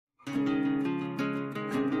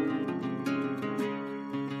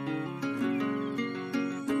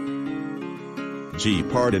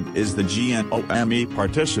GParted is the GNOME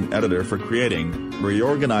partition editor for creating,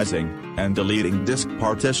 reorganizing, and deleting disk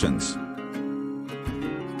partitions.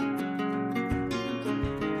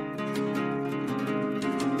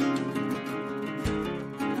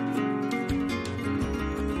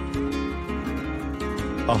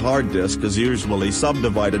 A hard disk is usually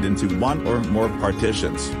subdivided into one or more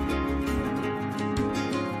partitions.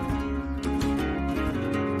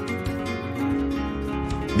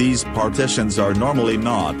 These partitions are normally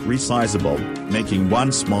not resizable, making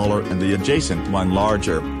one smaller and the adjacent one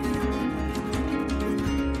larger.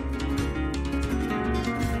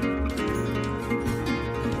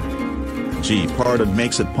 GParted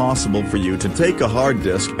makes it possible for you to take a hard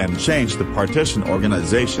disk and change the partition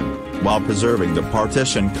organization, while preserving the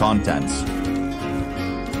partition contents.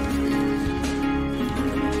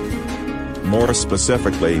 More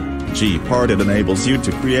specifically, GParted enables you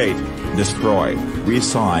to create, destroy,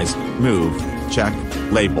 resize, move, check,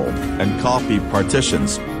 label, and copy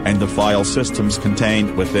partitions, and the file systems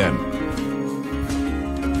contained within.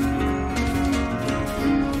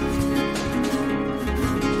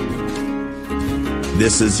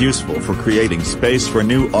 This is useful for creating space for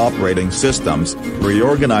new operating systems,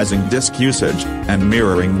 reorganizing disk usage, and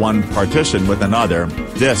mirroring one partition with another,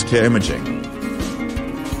 disk imaging.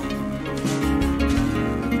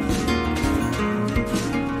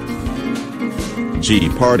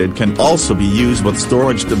 GParted can also be used with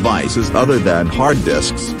storage devices other than hard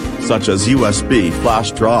disks, such as USB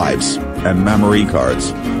flash drives, and memory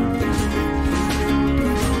cards.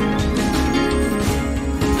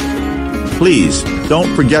 Please,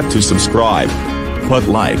 don't forget to subscribe, put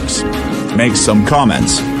likes, make some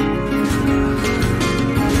comments,